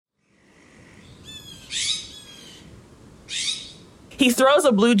He throws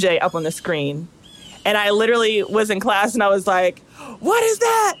a blue jay up on the screen. And I literally was in class and I was like, what is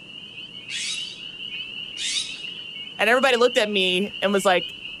that? And everybody looked at me and was like,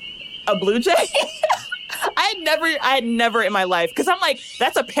 a blue jay? I had never in my life, because I'm like,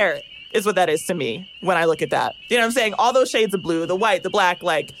 that's a parrot is what that is to me when I look at that. You know what I'm saying? All those shades of blue, the white, the black,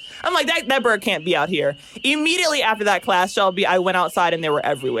 like, I'm like, that bird can't be out here. Immediately after that class, Shelby, I went outside and they were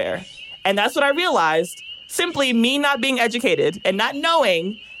everywhere. And that's what I realized. Simply me not being educated and not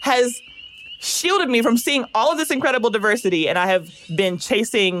knowing has shielded me from seeing all of this incredible diversity. And I have been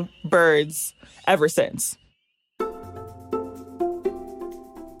chasing birds ever since.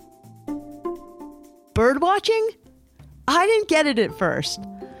 Bird watching? I didn't get it at first.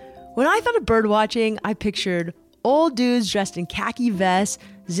 When I thought of bird watching, I pictured old dudes dressed in khaki vests,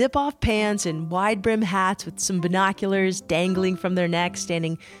 zip-off pants, and wide-brim hats with some binoculars dangling from their necks,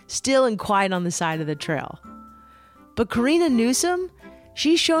 standing still and quiet on the side of the trail. But Corina Newsome,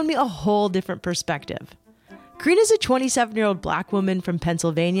 she's shown me a whole different perspective. Corina's a 27-year-old black woman from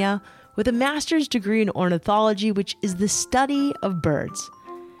Pennsylvania with a master's degree in ornithology, which is the study of birds.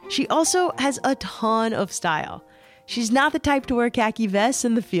 She also has a ton of style. She's not the type to wear khaki vests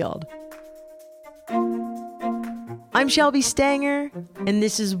in the field. I'm Shelby Stanger, and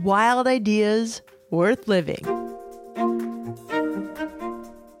this is Wild Ideas Worth Living.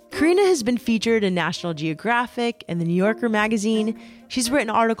 Corina has been featured in National Geographic and the New Yorker magazine. She's written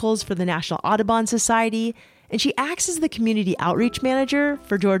articles for the National Audubon Society, and she acts as the community outreach manager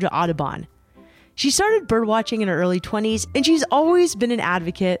for Georgia Audubon. She started birdwatching in her early 20s, and she's always been an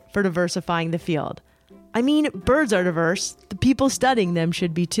advocate for diversifying the field. I mean, birds are diverse. The people studying them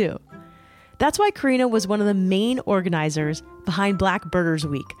should be too. That's why Corina was one of the main organizers behind Black Birders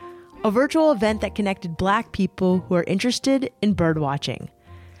Week, a virtual event that connected Black people who are interested in birdwatching.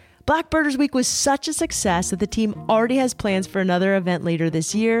 Black Birders Week was such a success that the team already has plans for another event later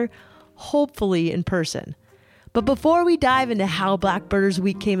this year, hopefully in person. But before we dive into how Black Birders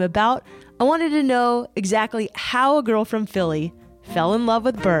Week came about, I wanted to know exactly how a girl from Philly fell in love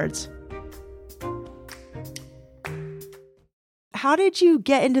with birds. How did you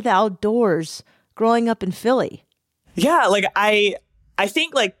get into the outdoors growing up in Philly? Yeah, like I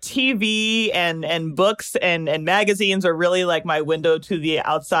think like TV and books and magazines are really like my window to the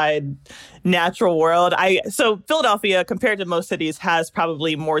outside natural world. So Philadelphia, compared to most cities, has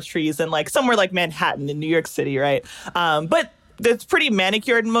probably more trees than like somewhere like Manhattan in New York City, right? But it's pretty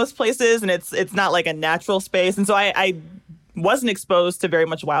manicured in most places, and it's not like a natural space. And so I wasn't exposed to very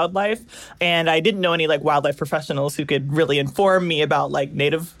much wildlife, and I didn't know any like wildlife professionals who could really inform me about like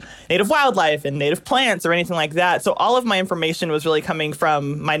native wildlife and native plants or anything like that. So all of my information was really coming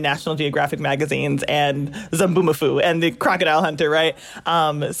from my National Geographic magazines and Zumboomafoo and the Crocodile Hunter, right?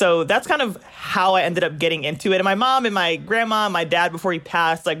 So that's kind of how I ended up getting into it. And my mom and my grandma, my dad before he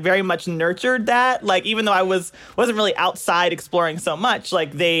passed, like very much nurtured that. Like even though I wasn't really outside exploring so much,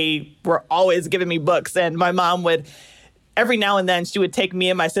 like they were always giving me books, and my mom would. Every now and then, she would take me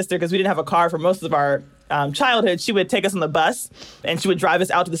and my sister, because we didn't have a car for most of our childhood. She would take us on the bus, and she would drive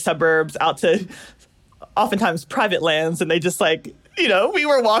us out to the suburbs, out to oftentimes private lands. And they just like, you know, we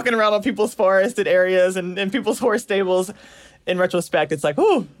were walking around on people's forested areas and people's horse stables. In retrospect, it's like,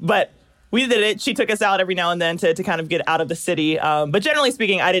 ooh, but we did it. She took us out every now and then to kind of get out of the city. But generally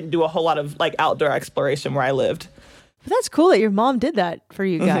speaking, I didn't do a whole lot of like outdoor exploration where I lived. But that's cool that your mom did that for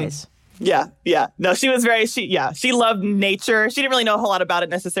you guys. Mm-hmm. Yeah. No, she was she loved nature. She didn't really know a whole lot about it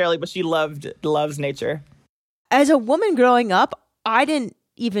necessarily, but she loves nature. As a woman growing up, I didn't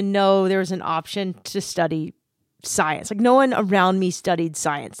even know there was an option to study science. Like no one around me studied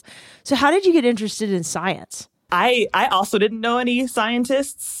science. So how did you get interested in science? I also didn't know any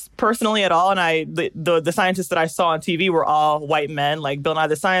scientists personally at all. And the scientists that I saw on TV were all white men, like Bill Nye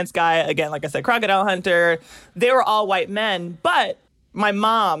the Science Guy. Again, like I said, Crocodile Hunter. They were all white men. But my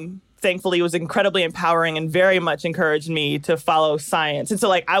mom, thankfully, was incredibly empowering and very much encouraged me to follow science. And so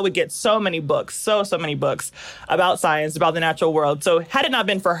like I would get so many books, so many books about science, about the natural world. So had it not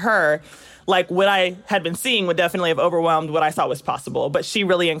been for her, like what I had been seeing would definitely have overwhelmed what I thought was possible. But she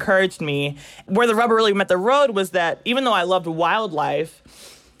really encouraged me. Where the rubber really met the road was that even though I loved wildlife,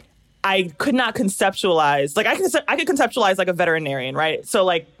 I could not conceptualize, like I could conceptualize like a veterinarian, right? So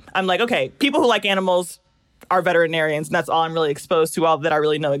like, I'm like, okay, people who like animals are veterinarians, and that's all I'm really exposed to, all that I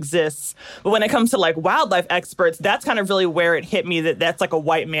really know exists. But when it comes to like wildlife experts, that's kind of really where it hit me that that's like a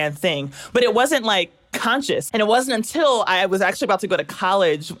white man thing. But it wasn't like conscious. And it wasn't until I was actually about to go to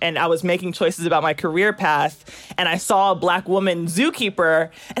college and I was making choices about my career path, and I saw a Black woman zookeeper,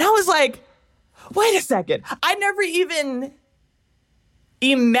 and I was like, wait a second. I never even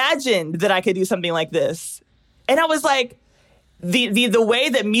imagined that I could do something like this. And I was like, the way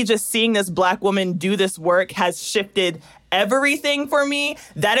that me just seeing this Black woman do this work has shifted everything for me.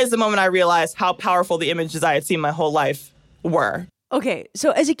 That is the moment I realized how powerful the images I had seen my whole life were. Okay,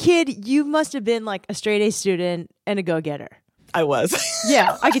 so as a kid, you must have been like a straight A student and a go-getter. I was.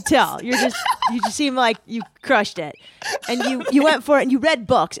 Yeah, I could tell. You just seem like you crushed it. And you went for it and you read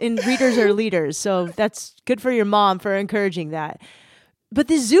books, and readers are leaders. So that's good for your mom for encouraging that. But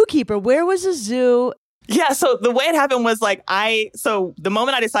the zookeeper, where was the zoo? Yeah, so the way it happened was so the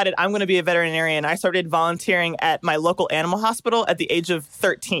moment I decided I'm going to be a veterinarian, I started volunteering at my local animal hospital at the age of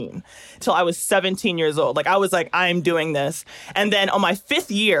 13 till I was 17 years old. I was like, I'm doing this. And then on my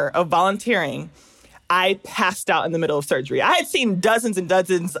 5th year of volunteering, I passed out in the middle of surgery. I had seen dozens and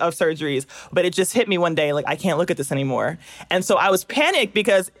dozens of surgeries, but it just hit me one day, I can't look at this anymore. And so I was panicked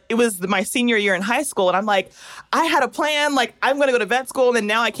because it was my senior year in high school. And I'm like, I had a plan, I'm going to go to vet school, and then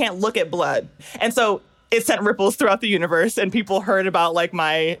now I can't look at blood. And so it sent ripples throughout the universe, and people heard about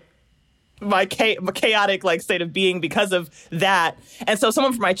my chaotic state of being because of that. And so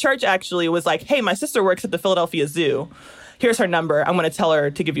someone from my church actually was like, hey, my sister works at the Philadelphia Zoo. Here's her number. I'm going to tell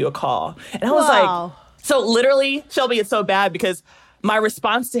her to give you a call. And I was like, so literally, Shelby, it's so bad because my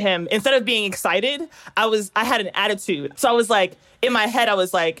response to him, instead of being excited, I had an attitude. So I was like, in my head, I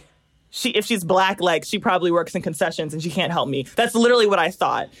was like, if she's Black, she probably works in concessions and she can't help me. That's literally what I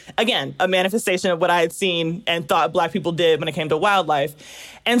thought. Again, a manifestation of what I had seen and thought Black people did when it came to wildlife.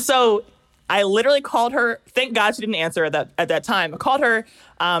 And so I literally called her. Thank God she didn't answer at that time. I called her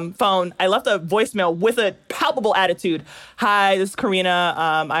phone. I left a voicemail with a palpable attitude. Hi, this is Corina.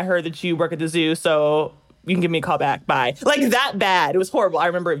 I heard that you work at the zoo, so you can give me a call back. Bye. That bad. It was horrible. I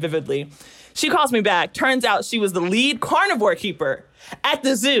remember it vividly. She calls me back. Turns out she was the lead carnivore keeper at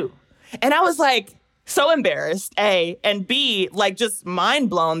the zoo. And I was so embarrassed, A, and B, just mind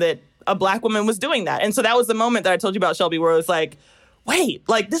blown that a Black woman was doing that. And so that was the moment that I told you about, Shelby, where it was wait,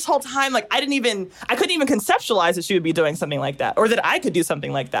 this whole time, I couldn't even conceptualize that she would be doing something like that, or that I could do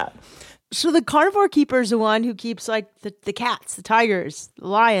something like that. So the carnivore keeper is the one who keeps the cats, the tigers, the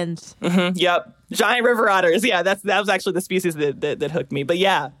lions. Mm-hmm, yep. Giant river otters. Yeah, that was actually the species that hooked me. But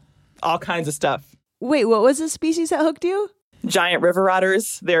yeah, all kinds of stuff. Wait, what was the species that hooked you? Giant river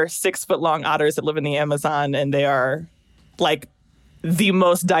otters. They're 6-foot-long otters that live in the Amazon, and they are the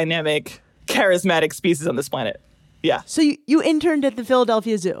most dynamic, charismatic species on this planet. Yeah. So you interned at the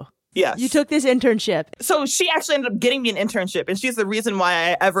Philadelphia Zoo? Yes. You took this internship. So she actually ended up getting me an internship, and she's the reason why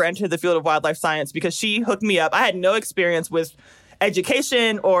I ever entered the field of wildlife science, because she hooked me up. I had no experience with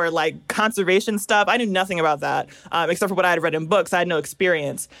education or conservation stuff. I knew nothing about that, except for what I had read in books. I had no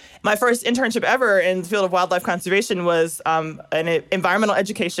experience. My first internship ever in the field of wildlife conservation was an environmental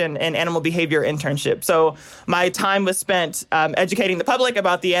education and animal behavior internship. So my time was spent educating the public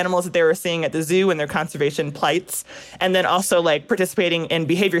about the animals that they were seeing at the zoo and their conservation plights, and then also participating in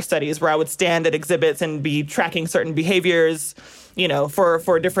behavior studies where I would stand at exhibits and be tracking certain behaviors,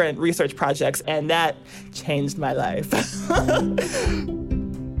 for different research projects. And that changed my life.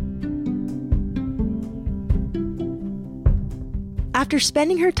 After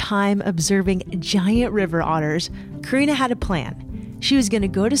spending her time observing giant river otters, Corina had a plan. She was going to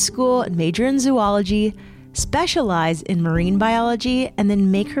go to school and major in zoology, specialize in marine biology, and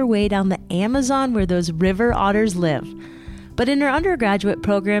then make her way down the Amazon where those river otters live. But in her undergraduate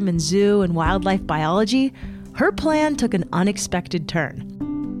program in zoo and wildlife biology, her plan took an unexpected turn.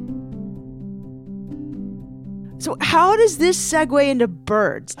 So how does this segue into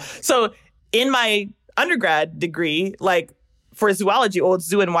birds? So in my undergrad degree, for zoology, it's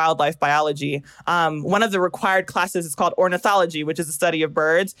zoo and wildlife biology, one of the required classes is called ornithology, which is the study of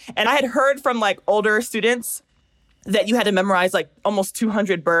birds. And I had heard from older students that you had to memorize almost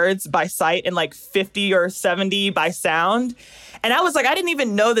 200 birds by sight and 50 or 70 by sound. And I was I didn't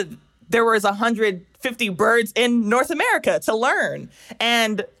even know that there was 150 birds in North America to learn.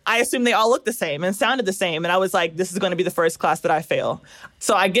 And I assumed they all looked the same and sounded the same. And I was like, this is going to be the first class that I fail.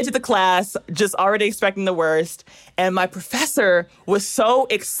 So I get to the class, just already expecting the worst. And my professor was so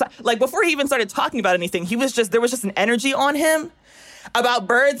excited. Before he even started talking about anything, there was just an energy on him about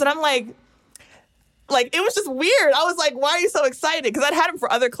birds. And I'm it was just weird. I was like, why are you so excited? Because I'd had him for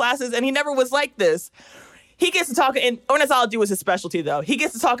other classes and he never was like this. He gets to talk, and ornithology was his specialty, though. He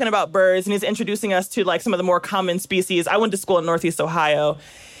gets to talking about birds, and he's introducing us to, some of the more common species. I went to school in Northeast Ohio.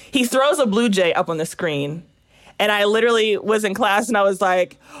 He throws a blue jay up on the screen, and I literally was in class, and I was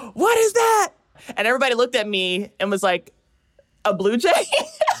like, what is that? And everybody looked at me and was like, a blue jay?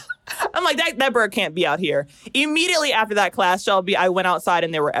 I'm like, that bird can't be out here. Immediately after that class, Shelby, I went outside,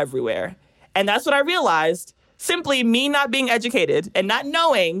 and they were everywhere. And that's what I realized. Simply me not being educated and not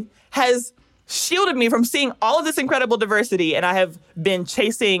knowing has shielded me from seeing all of this incredible diversity. And I have been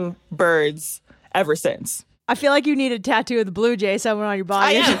chasing birds ever since. I feel like you need a tattoo of the blue jay somewhere on your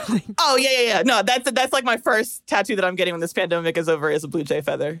body. I am. Oh, yeah. No, that's like my first tattoo that I'm getting when this pandemic is over is a blue jay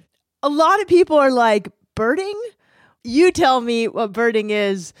feather. A lot of people are like, birding? You tell me what birding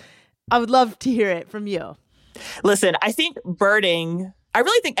is. I would love to hear it from you. Listen, I think birding, I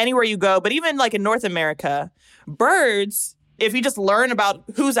really think anywhere you go, but even like in North America, birds, if you just learn about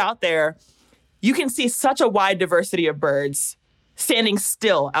who's out there, you can see such a wide diversity of birds standing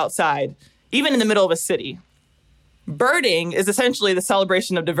still outside, even in the middle of a city. Birding is essentially the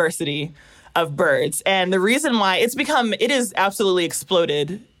celebration of diversity of birds. And the reason why it is absolutely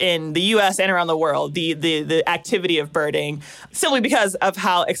exploded in the US and around the world, the activity of birding, simply because of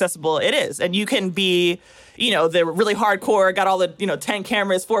how accessible it is. And you can be, the really hardcore, got all the, 10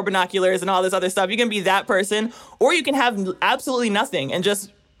 cameras, 4 binoculars and all this other stuff. You can be that person, or you can have absolutely nothing and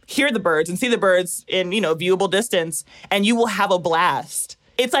just hear the birds and see the birds in, viewable distance, and you will have a blast.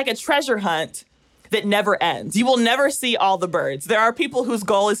 It's like a treasure hunt that never ends. You will never see all the birds. There are people whose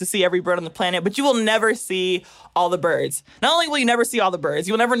goal is to see every bird on the planet, but you will never see all the birds. Not only will you never see all the birds,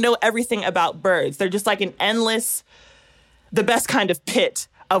 you will never know everything about birds. They're just like an endless, the best kind of pit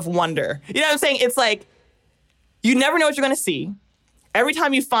of wonder. You know what I'm saying? It's like, you never know what you're going to see. Every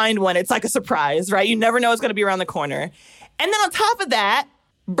time you find one, it's like a surprise, right? You never know what's going to be around the corner. And then on top of that,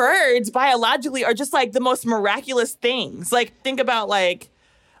 birds biologically are just like the most miraculous things. Like, think about like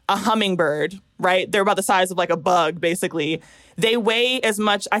a hummingbird, right? They're about the size of like a bug, basically. They weigh as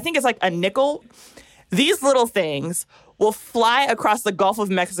much, I think it's like a nickel. These little things will fly across the Gulf of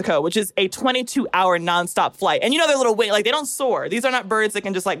Mexico, which is a 22-hour nonstop flight. And their little wing, like they don't soar. These are not birds that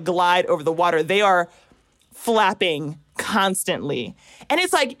can just like glide over the water. They are flapping constantly. And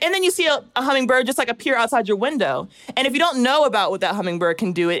it's like, and then you see a hummingbird just like appear outside your window. And if you don't know about what that hummingbird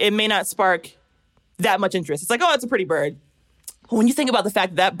can do, it may not spark that much interest. It's like, oh, it's a pretty bird. When you think about the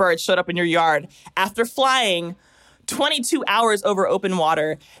fact that bird showed up in your yard after flying 22 hours over open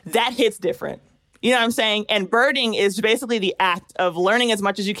water, that hits different. You know what I'm saying? And birding is basically the act of learning as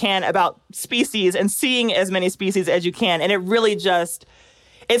much as you can about species and seeing as many species as you can. And it really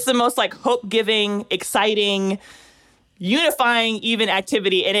it's the most like hope-giving, exciting, unifying even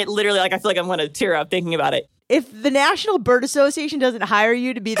activity. And it literally, like, I feel like I'm going to tear up thinking about it. If the National Bird Association doesn't hire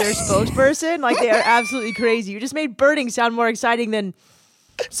you to be their spokesperson, like, they are absolutely crazy. You just made birding sound more exciting than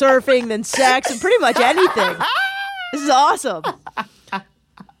surfing, than sex, and pretty much anything. This is awesome.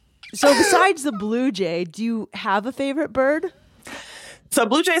 So besides the blue jay, do you have a favorite bird? So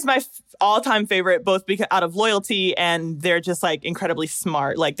blue jay is my all-time favorite, both because out of loyalty, and they're just like incredibly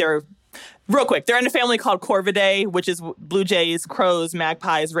smart. Like, they're real quick, they're in a family called Corvidae, which is blue jays, crows,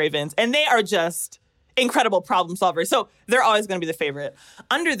 magpies, ravens, and they are just incredible problem solvers. So they're always going to be the favorite.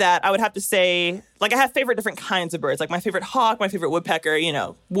 Under that, I would have to say, like, I have favorite different kinds of birds, like my favorite hawk, my favorite woodpecker,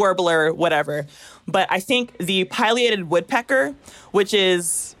 warbler, whatever. But I think the pileated woodpecker, which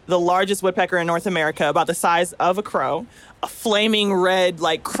is the largest woodpecker in North America, about the size of a crow, a flaming red,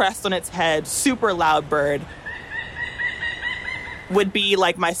 like, crest on its head, super loud bird, would be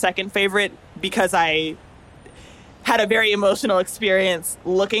like my second favorite, because I had a very emotional experience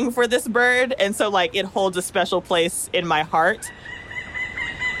looking for this bird. And so, like, it holds a special place in my heart.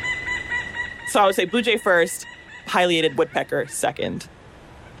 So I would say blue jay first, pileated woodpecker second.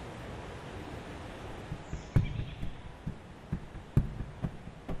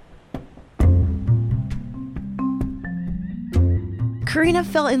 Corina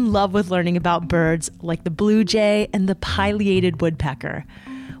fell in love with learning about birds like the blue jay and the pileated woodpecker.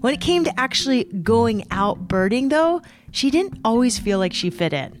 When it came to actually going out birding, though, she didn't always feel like she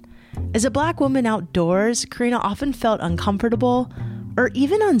fit in. As a Black woman outdoors, Corina often felt uncomfortable or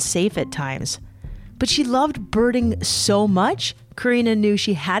even unsafe at times. But she loved birding so much, Corina knew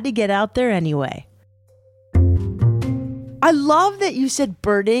she had to get out there anyway. I love that you said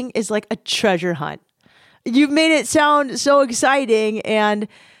birding is like a treasure hunt. You've made it sound so exciting, and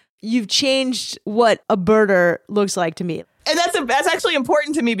you've changed what a birder looks like to me. And that's actually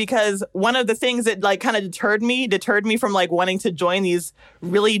important to me, because one of the things that like kind of deterred me from like wanting to join these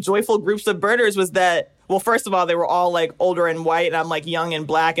really joyful groups of birders was that, well, first of all, they were all like older and white, and I'm like young and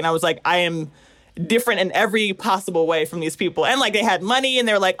Black, and I was like, I am different in every possible way from these people. And like, they had money, and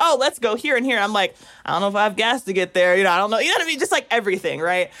they're like, oh, let's go here and here. I'm like, I don't know if I have gas to get there. I don't know. You know what I mean? Just like everything,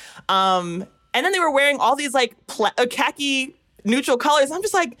 right? And then they were wearing all these like khaki neutral colors. I'm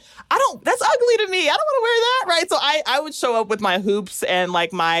just like, that's ugly to me. I don't want to wear that, right? So I would show up with my hoops and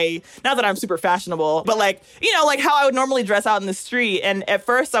like not that I'm super fashionable, but like, like how I would normally dress out in the street. And at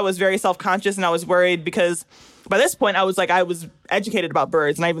first I was very self-conscious, and I was worried because by this point, I was educated about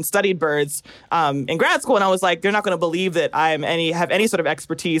birds, and I even studied birds in grad school. And I was like, they're not going to believe that have any sort of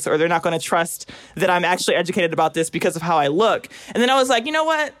expertise, or they're not going to trust that I'm actually educated about this because of how I look. And then I was like, you know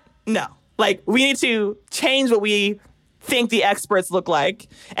what? No, like, we need to change what we think the experts look like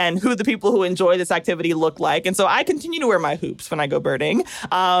and who the people who enjoy this activity look like. And so I continue to wear my hoops when I go birding,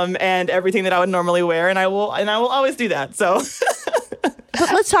 and everything that I would normally wear. And I will always do that. So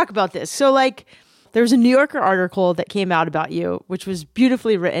but let's talk about this. So like, there was a New Yorker article that came out about you, which was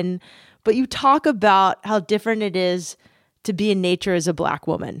beautifully written, but you talk about how different it is to be in nature as a Black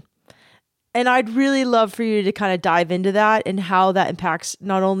woman. And I'd really love for you to kind of dive into that and how that impacts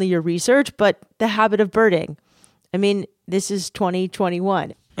not only your research, but the habit of birding. I mean, this is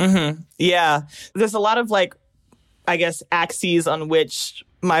 2021. Mm-hmm. Yeah. There's a lot of I guess, axes on which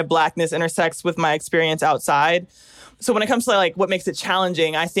my Blackness intersects with my experience outside. So when it comes to what makes it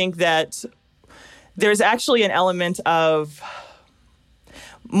challenging, I think that there's actually an element of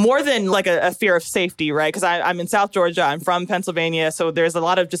more than a fear of safety, right? Because I'm in South Georgia, I'm from Pennsylvania, so there's a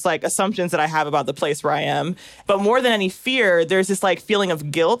lot of just assumptions that I have about the place where I am. But more than any fear, there's this feeling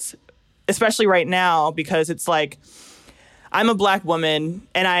of guilt, especially right now, because it's I'm a Black woman,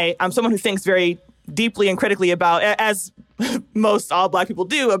 and I'm someone who thinks very deeply and critically about, as most all Black people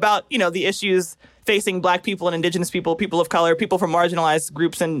do, about, the issues facing Black people and Indigenous people, people of color, people from marginalized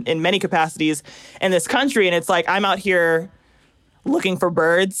groups in many capacities in this country. And it's I'm out here looking for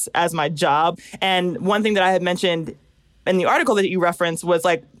birds as my job. And one thing that I had mentioned in the article that you referenced was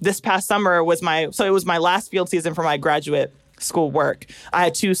this past summer was it was my last field season for my graduate school work. I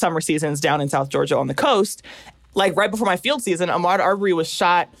had 2 summer seasons down in South Georgia on the coast. Right before my field season, Ahmaud Arbery was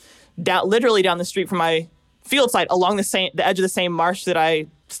shot literally down the street from my field site along the edge of the same marsh that I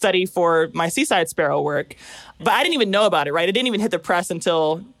study for my seaside sparrow work. But I didn't even know about it, right? It didn't even hit the press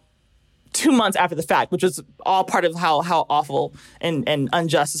until 2 months after the fact, which was all part of how awful and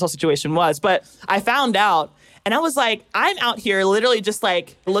unjust this whole situation was. But I found out, and I was I'm out here literally just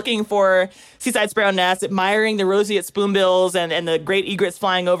looking for seaside sparrow nests, admiring the roseate spoonbills and the great egrets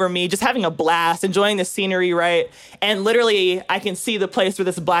flying over me, just having a blast, enjoying the scenery, right? And literally I can see the place where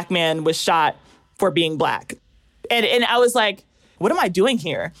this Black man was shot for being Black. And I was what am I doing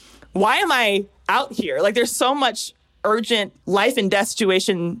here? Why am I out here? There's so much urgent life and death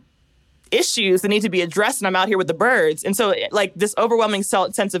situation issues that need to be addressed, and I'm out here with the birds. And so this overwhelming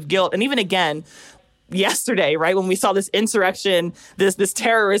sense of guilt. And even again, yesterday, right, when we saw this insurrection, this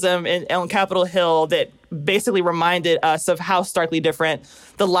terrorism on Capitol Hill that basically reminded us of how starkly different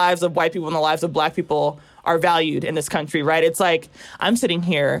the lives of white people and the lives of Black people are valued in this country, right? It's I'm sitting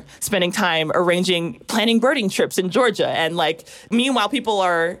here spending time planning birding trips in Georgia. And meanwhile, people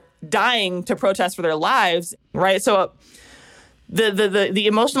are dying to protest for their lives, right? So the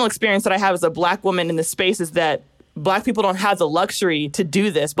emotional experience that I have as a Black woman in this space is that Black people don't have the luxury to do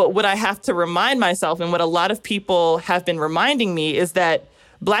this. But what I have to remind myself, and what a lot of people have been reminding me, is that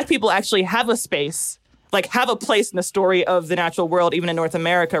Black people actually have a space, have a place in the story of the natural world, even in North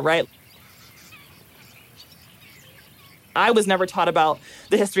America, right? I was never taught about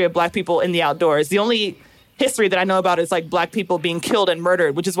the history of Black people in the outdoors. The only history that I know about is Black people being killed and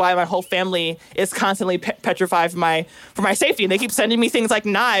murdered, which is why my whole family is constantly petrified for my safety. And they keep sending me things like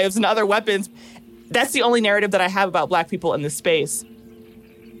knives and other weapons. That's the only narrative that I have about Black people in this space.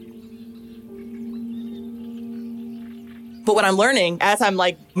 But what I'm learning as I'm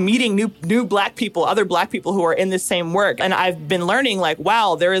meeting new Black people, other Black people who are in this same work, and I've been learning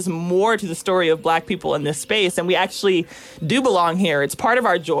wow, there is more to the story of Black people in this space, and we actually do belong here. It's part of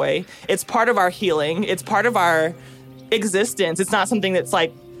our joy. It's part of our healing. It's part of our existence. It's not something that's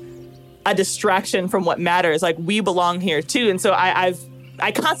a distraction from what matters. We belong here too. And so I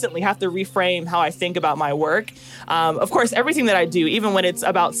constantly have to reframe how I think about my work. Of course, everything that I do, even when it's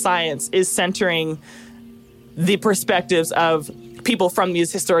about science, is centering the perspectives of people from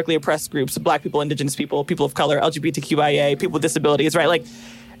these historically oppressed groups, Black people, Indigenous people, people of color, LGBTQIA, people with disabilities, right?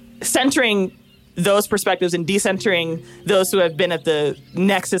 Centering those perspectives and decentering those who have been at the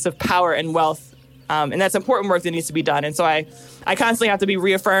nexus of power and wealth. And that's important work that needs to be done. And so I constantly have to be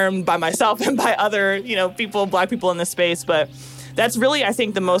reaffirmed by myself and by other, people, Black people in this space. But that's really, I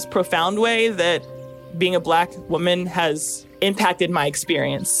think, the most profound way that being a Black woman has impacted my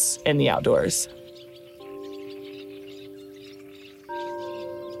experience in the outdoors.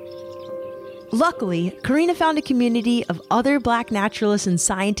 Luckily, Corina found a community of other Black naturalists and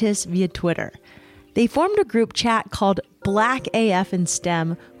scientists via Twitter. They formed a group chat called Black AF in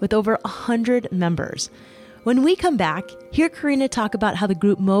STEM with over 100 members. When we come back, hear Corina talk about how the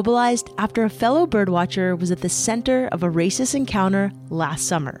group mobilized after a fellow birdwatcher was at the center of a racist encounter last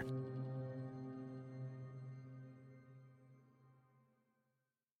summer.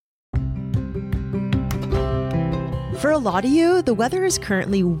 For a lot of you, the weather is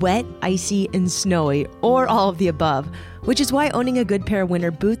currently wet, icy, and snowy, or all of the above, which is why owning a good pair of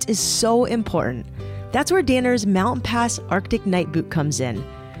winter boots is so important. That's where Danner's Mountain Pass Arctic Night Boot comes in.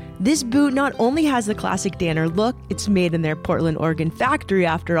 This boot not only has the classic Danner look, it's made in their Portland, Oregon factory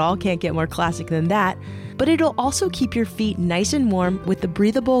after all, can't get more classic than that, but it'll also keep your feet nice and warm with the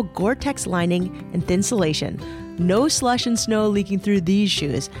breathable Gore-Tex lining and thin insulation. No slush and snow leaking through these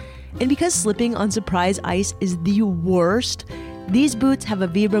shoes. And because slipping on surprise ice is the worst, these boots have a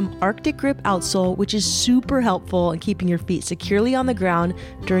Vibram Arctic Grip outsole, which is super helpful in keeping your feet securely on the ground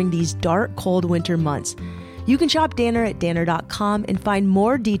during these dark, cold winter months. You can shop Danner at danner.com and find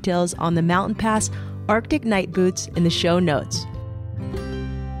more details on the Mountain Pass Arctic Night Boots in the show notes.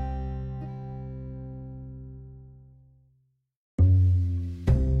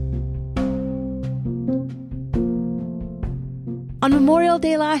 On Memorial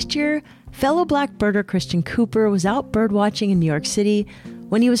Day last year, fellow black birder Christian Cooper was out birdwatching in New York City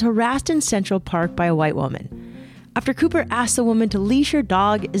when he was harassed in Central Park by a white woman. After Cooper asked the woman to leash her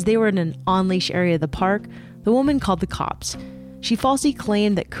dog as they were in an on-leash area of the park, the woman called the cops. She falsely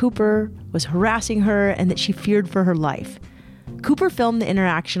claimed that Cooper was harassing her and that she feared for her life. Cooper filmed the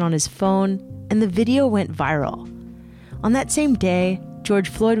interaction on his phone, and the video went viral. On that same day, George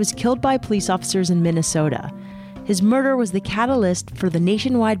Floyd was killed by police officers in Minnesota. His murder was the catalyst for the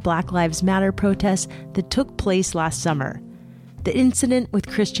nationwide Black Lives Matter protests that took place last summer. The incident with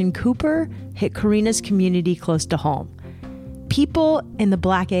Christian Cooper hit Corina's community close to home. People in the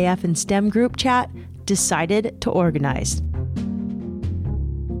Black AF and STEM group chat decided to organize.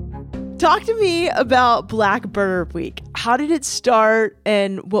 Talk to me about Black Birder Week. How did it start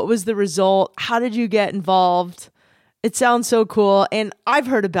and what was the result? How did you get involved? It sounds so cool, and I've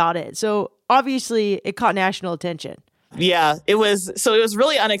heard about it. So obviously, it caught national attention. Yeah, it was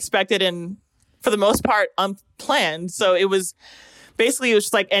really unexpected and for the most part unplanned. So it was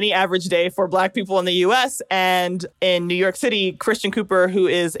just like any average day for Black people in the U.S. And in New York City, Christian Cooper, who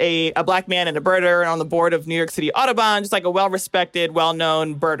is a Black man and a birder and on the board of New York City Audubon, just like a well-respected,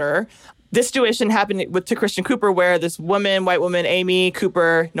 well-known birder. This situation happened to Christian Cooper where this white woman, Amy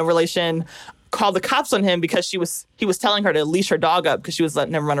Cooper, no relation, called the cops on him because he was telling her to leash her dog up because she was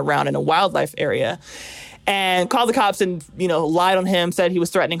letting him run around in a wildlife area, and called the cops and, lied on him, said he was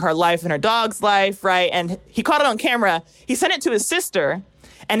threatening her life and her dog's life, right? And he caught it on camera. He sent it to his sister,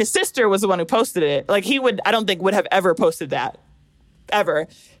 and his sister was the one who posted it. Like I don't think would have ever posted that, ever.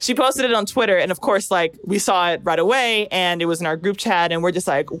 She posted it on Twitter, and of course, we saw it right away, and it was in our group chat, and we're just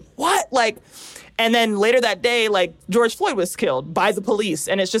like, what? And then later that day, George Floyd was killed by the police,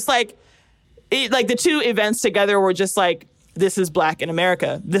 and it's just the two events together were just this is Black in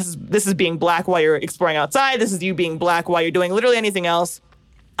America. This is being Black while you're exploring outside. This is you being Black while you're doing literally anything else.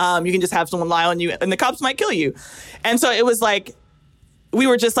 You can just have someone lie on you and the cops might kill you. And so it was we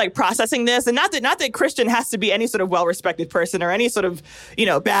were just processing this, and not that Christian has to be any sort of well-respected person or any sort of,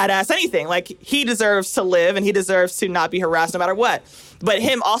 badass anything. He deserves to live and he deserves to not be harassed no matter what. But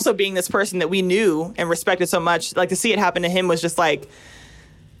him also being this person that we knew and respected so much, to see it happen to him was just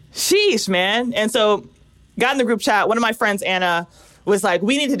sheesh, man. And so got in the group chat. One of my friends, Anna, was like,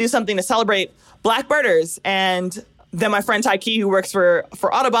 we need to do something to celebrate Black birders. And then my friend Taiki, who works for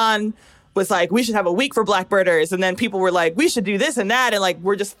Audubon, was like, we should have a week for Black birders. And then people were like, we should do this and that. And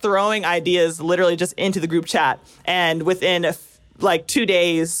we're just throwing ideas literally just into the group chat. And within 2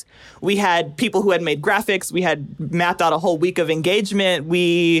 days, we had people who had made graphics. We had mapped out a whole week of engagement.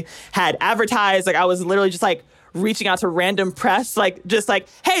 We had advertised. I was literally just reaching out to random press, hey,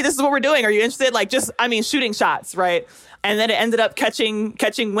 this is what we're doing. Are you interested? Shooting shots, right? And then it ended up catching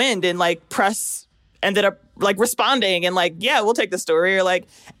wind, and press ended up responding and yeah, we'll take the story, or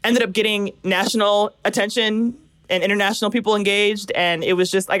ended up getting national attention and international people engaged. And it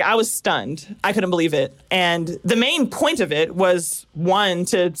was just I was stunned. I couldn't believe it. And the main point of it was, one,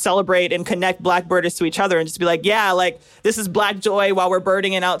 to celebrate and connect Black birders to each other and just be this is Black joy while we're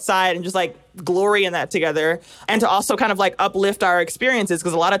birding and outside, and just glory in that together. And to also kind of uplift our experiences,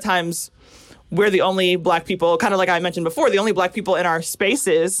 because a lot of times we're the only Black people, kind of like I mentioned before, the only Black people in our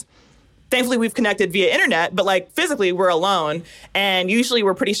spaces. Thankfully, we've connected via internet, but physically we're alone, and usually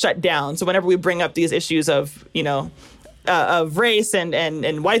we're pretty shut down. So whenever we bring up these issues of, of race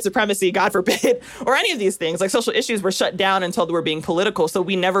and white supremacy, God forbid, or any of these things, social issues, were shut down until they were being political. So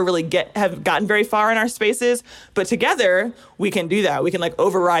we never really have gotten very far in our spaces. But together, we can do that. We can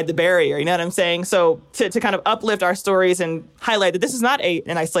override the barrier. You know what I'm saying? So to kind of uplift our stories and highlight that this is not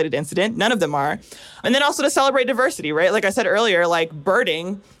an isolated incident. None of them are. And then also to celebrate diversity, right? Like I said earlier,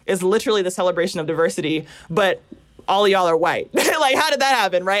 birding is literally the celebration of diversity, but all y'all are white. How did that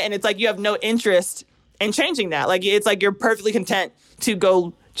happen, right? And it's you have no interest and changing that. Like, it's like you're perfectly content to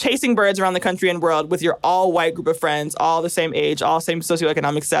go chasing birds around the country and world with your all-white group of friends, all the same age, all same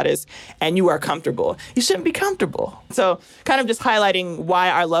socioeconomic status, and you are comfortable. You shouldn't be comfortable. So kind of just highlighting why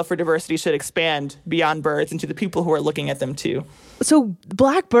our love for diversity should expand beyond birds into the people who are looking at them too. So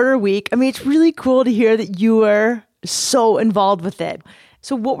Black Birder Week, I mean, it's really cool to hear that you were so involved with it.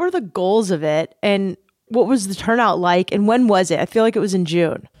 So what were the goals of it, and what was the turnout like, and when was it? I feel like it was in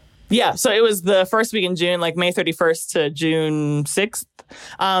June. Yeah, so it was the first week in June, like May 31st to June 6th.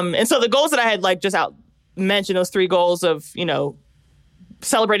 And so the goals that I had like just mentioned, those 3 goals of, you know,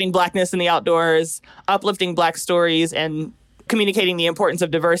 celebrating Blackness in the outdoors, uplifting Black stories, and communicating the importance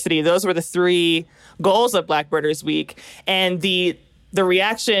of diversity. Those were the 3 goals of Black Birders Week. And the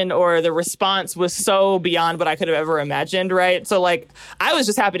reaction or the response was so beyond what I could have ever imagined, right? So, like, I was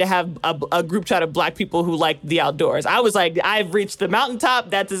just happy to have a group chat of Black people who like the outdoors. I was like, I've reached the mountaintop.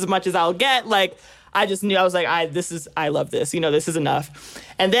 That's as much as I'll get. Like, I just knew, I was like, I love this. You know, this is enough.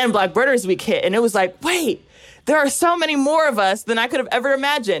 And then Black Birders Week hit, and it was like, wait, there are so many more of us than I could have ever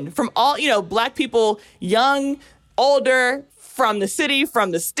imagined. From all, you know, Black people, young, older, from the city,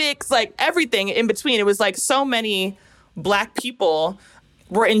 from the sticks, like everything in between. It was like so many Black people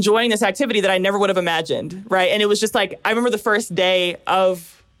were enjoying this activity that I never would have imagined, right? And it was just like, I remember the first day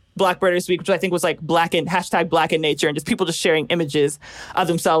of Black Birders Week, which I think was like Black in nature, and just people just sharing images of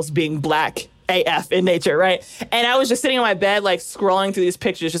themselves being Black AF in nature, right? And I was just sitting on my bed, like scrolling through these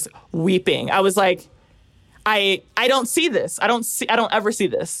pictures, just weeping. I was like, I don't see this. I don't ever see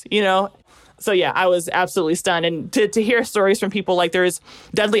this, you know? So yeah, I was absolutely stunned. And to hear stories from people like, there's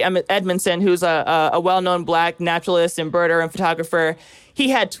Dudley Edmondson, who's a well-known Black naturalist and birder and photographer. He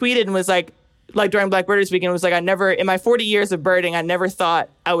had tweeted and was like during Black Birders Week, and was like, in my 40 years of birding, I never thought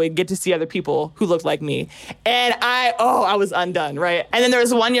I would get to see other people who looked like me. And I was undone, right? And then there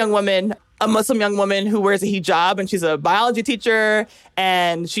was one young woman, a Muslim young woman who wears a hijab, and she's a biology teacher,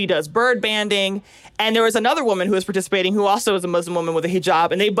 and she does bird banding. And there was another woman who was participating who also is a Muslim woman with a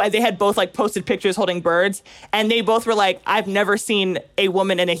hijab. And they had both like posted pictures holding birds. And they both were like, I've never seen a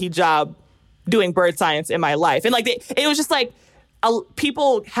woman in a hijab doing bird science in my life. And like, it was just like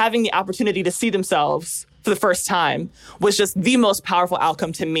people having the opportunity to see themselves for the first time was just the most powerful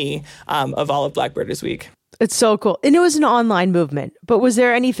outcome to me of all of Black Birders Week. It's so cool. And it was an online movement, but was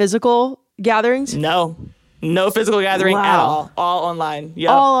there any physical gatherings? No physical gathering at all. All online. Yep.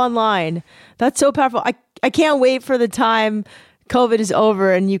 All online. That's so powerful. I can't wait for the time COVID is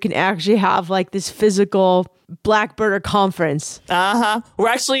over and you can actually have like this physical Black Birder conference.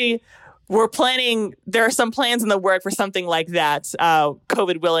 We're planning, there are some plans in the work for something like that,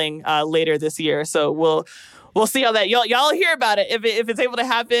 COVID willing, later this year. So we'll see how that, y'all hear about it. If it's able to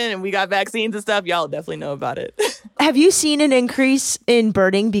happen and we got vaccines and stuff, y'all definitely know about it. Have you seen an increase in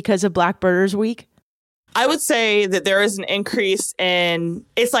birding because of Black Birders Week? I would say that there is an increase in,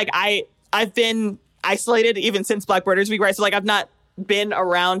 it's like I've been isolated even since Black Birders Week, right? So like I've not been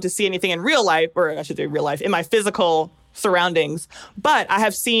around to see anything in real life, or I should say real life, in my physical surroundings. But I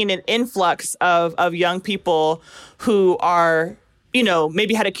have seen an influx of young people who are, you know,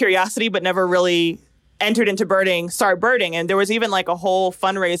 maybe had a curiosity but never really entered into birding, start birding. And there was even like a whole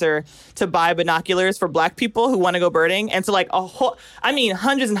fundraiser to buy binoculars for Black people who want to go birding. And so like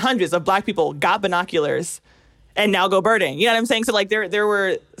hundreds and hundreds of Black people got binoculars and now go birding. You know what I'm saying? So like there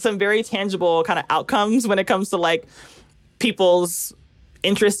were some very tangible kind of outcomes when it comes to like people's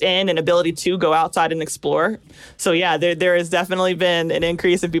interest in and ability to go outside and explore. So yeah, there has definitely been an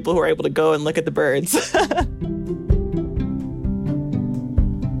increase in people who are able to go and look at the birds.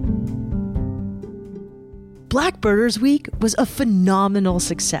 Black Birders Week was a phenomenal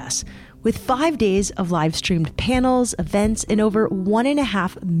success, with 5 days of live-streamed panels, events, and over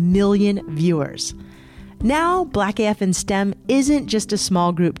 1.5 million viewers. Now, Black AF in STEM isn't just a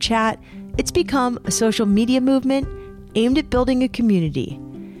small group chat, it's become a social media movement aimed at building a community.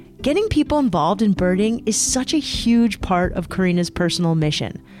 Getting people involved in birding is such a huge part of Corina's personal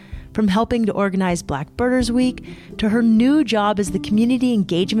mission. From helping to organize Black Birders Week to her new job as the Community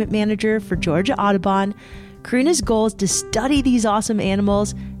Engagement Manager for Georgia Audubon, Corina's goal is to study these awesome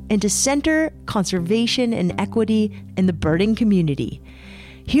animals and to center conservation and equity in the birding community.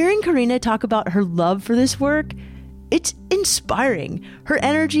 Hearing Corina talk about her love for this work, it's inspiring. Her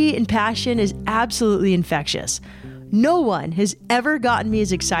energy and passion is absolutely infectious. No one has ever gotten me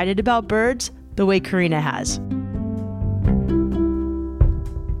as excited about birds the way Corina has.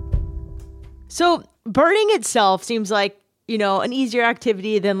 So birding itself seems like, you know, an easier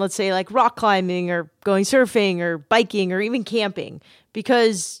activity than, let's say, like rock climbing or going surfing or biking or even camping,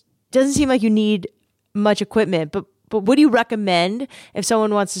 because it doesn't seem like you need much equipment. But But what do you recommend if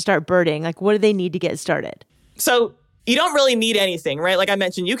someone wants to start birding? Like, what do they need to get started? So you don't really need anything, right? Like I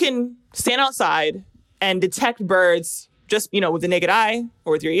mentioned, you can stand outside and detect birds just, with the naked eye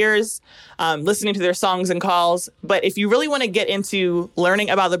or with your ears, listening to their songs and calls. But if you really want to get into learning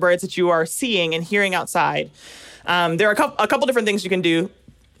about the birds that you are seeing and hearing outside, there are a couple different things you can do.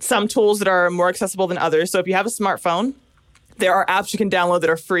 Some tools that are more accessible than others. So if you have a smartphone, there are apps you can download that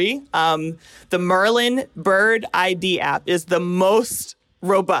are free. The Merlin Bird ID app is the most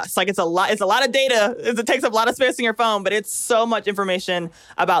robust. Like it's a lot of data. It takes up a lot of space on your phone, but it's so much information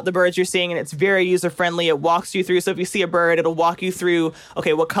about the birds you're seeing, and it's very user friendly. It walks you through. So if you see a bird, it'll walk you through,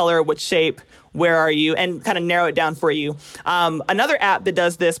 okay, what color, what shape, where are you, and kind of narrow it down for you. Another app that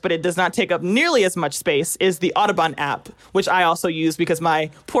does this, but it does not take up nearly as much space, is the Audubon app, which I also use because my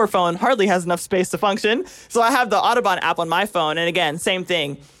poor phone hardly has enough space to function. So I have the Audubon app on my phone. And again, same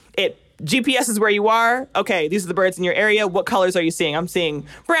thing. GPS is where you are. Okay, these are the birds in your area. What colors are you seeing? I'm seeing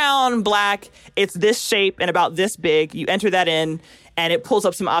brown, black. It's this shape and about this big. You enter that in, and it pulls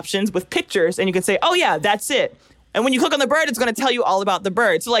up some options with pictures, and you can say, oh yeah, that's it. And when you click on the bird, it's going to tell you all about the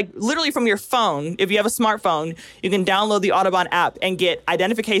bird. So like literally from your phone, if you have a smartphone, you can download the Audubon app and get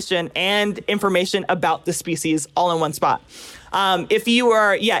identification and information about the species all in one spot. If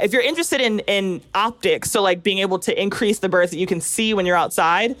you're interested in optics, so like being able to increase the birds that you can see when you're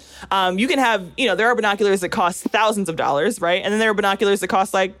outside, you can have, there are binoculars that cost thousands of dollars, right? And then there are binoculars that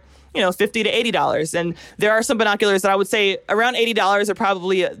cost like, $50 to $80. And there are some binoculars that I would say around $80 are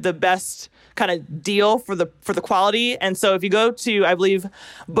probably the best kind of deal for the quality. And so if you go to, I believe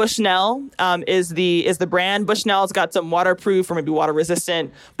Bushnell is the brand. Bushnell's got some waterproof or maybe water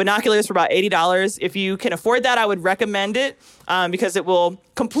resistant binoculars for about $80. If you can afford that, I would recommend it because it will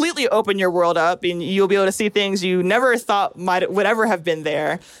completely open your world up, and you'll be able to see things you never thought would ever have been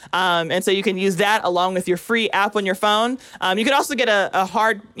there. And so you can use that along with your free app on your phone. You could also get a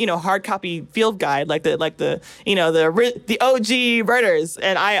hard copy field guide like the OG birders,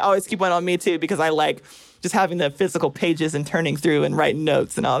 and I always keep one on me too because I like just having the physical pages and turning through and writing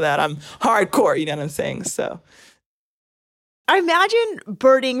notes and all that. I'm hardcore, you know what I'm saying? So I imagine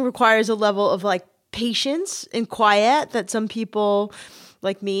birding requires a level of like patience and quiet that some people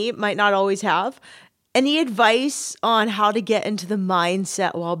like me might not always have. Any advice on how to get into the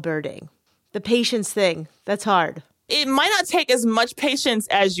mindset while birding? The patience thing, that's hard. It might not take as much patience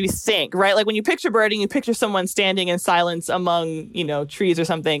as you think, right? Like when you picture birding, you picture someone standing in silence among, trees or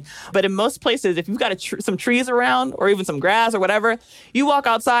something. But in most places, if you've got some trees around or even some grass or whatever, you walk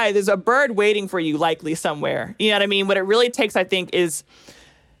outside, there's a bird waiting for you likely somewhere. You know what I mean? What it really takes, I think, is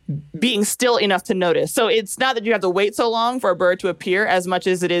being still enough to notice. So it's not that you have to wait so long for a bird to appear as much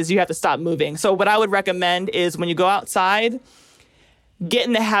as it is you have to stop moving. So what I would recommend is when you go outside, get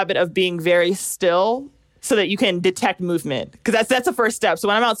in the habit of being very still so that you can detect movement. Because that's the first step. So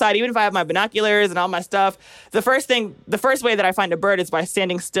when I'm outside, even if I have my binoculars and all my stuff, the first way that I find a bird is by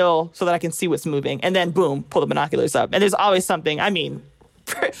standing still so that I can see what's moving. And then boom, pull the binoculars up. And there's always something,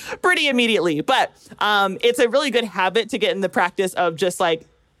 pretty immediately. But it's a really good habit to get in the practice of just like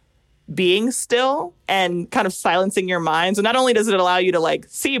being still and kind of silencing your mind. So not only does it allow you to like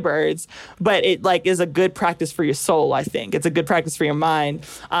see birds, but it like is a good practice for your soul, I think. It's a good practice for your mind.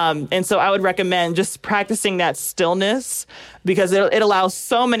 And so I would recommend just practicing that stillness because it allows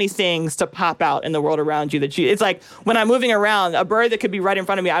so many things to pop out in the world around you it's like when I'm moving around, a bird that could be right in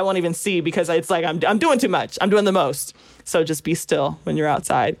front of me, I won't even see because it's like I'm doing too much. I'm doing the most. So just be still when you're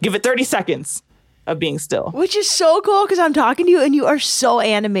outside. Give it 30 seconds of being still. Which is so cool because I'm talking to you and you are so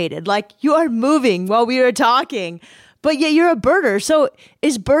animated. Like you are moving while we are talking, but yet you're a birder. So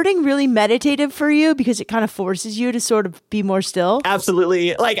is birding really meditative for you because it kind of forces you to sort of be more still?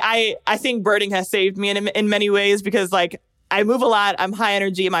 Absolutely. Like I think birding has saved me in many ways because like I move a lot. I'm high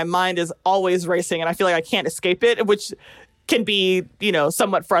energy. My mind is always racing and I feel like I can't escape it, which can be,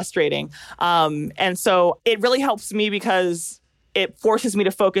 somewhat frustrating. And so it really helps me because it forces me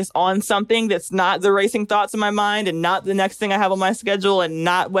to focus on something that's not the racing thoughts in my mind and not the next thing I have on my schedule and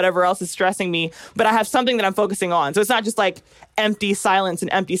not whatever else is stressing me, but I have something that I'm focusing on. So it's not just like empty silence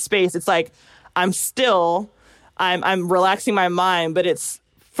and empty space. It's like I'm still, I'm relaxing my mind, but it's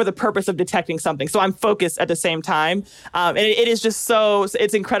for the purpose of detecting something. So I'm focused at the same time. And it is just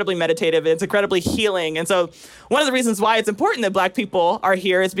it's incredibly meditative. It's incredibly healing. And so one of the reasons why it's important that Black people are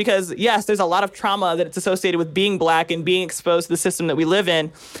here is because, yes, there's a lot of trauma that it's associated with being Black and being exposed to the system that we live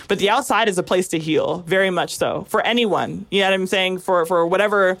in. But the outside is a place to heal, very much so, for anyone. You know what I'm saying? For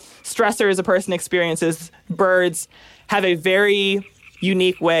whatever stressors a person experiences, birds have a very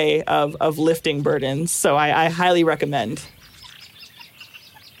unique way of lifting burdens. So I highly recommend.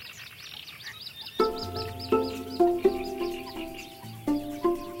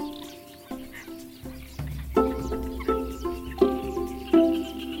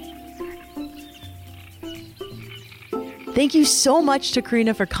 Thank you so much to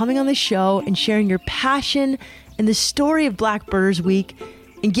Corina for coming on the show and sharing your passion and the story of Black Birders Week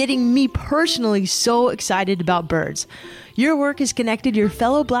and getting me personally so excited about birds. Your work has connected your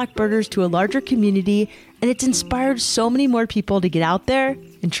fellow Black birders to a larger community, and it's inspired so many more people to get out there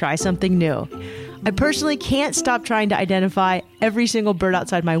and try something new. I personally can't stop trying to identify every single bird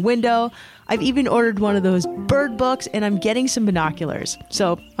outside my window. I've even ordered one of those bird books, and I'm getting some binoculars.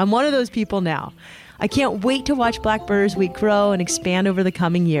 So I'm one of those people now. I can't wait to watch Black Birders Week grow and expand over the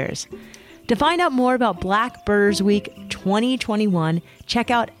coming years. To find out more about Black Birders Week 2021, check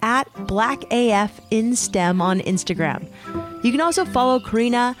out @BlackAFInSTEM on Instagram. You can also follow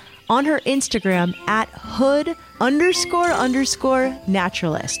Corina on her Instagram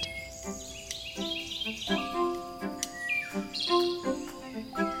 @hood__naturalist.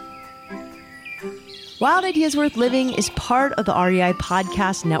 Wild Ideas Worth Living is part of the REI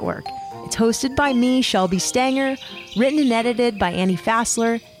Podcast Network. It's hosted by me, Shelby Stanger, written and edited by Annie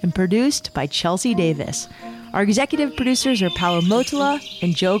Fassler, and produced by Chelsea Davis. Our executive producers are Paolo Motola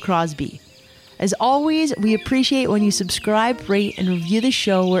and Joe Crosby. As always, we appreciate when you subscribe, rate, and review the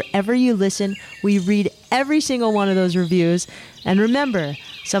show wherever you listen. We read every single one of those reviews. And remember,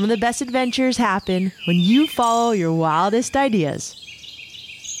 some of the best adventures happen when you follow your wildest ideas.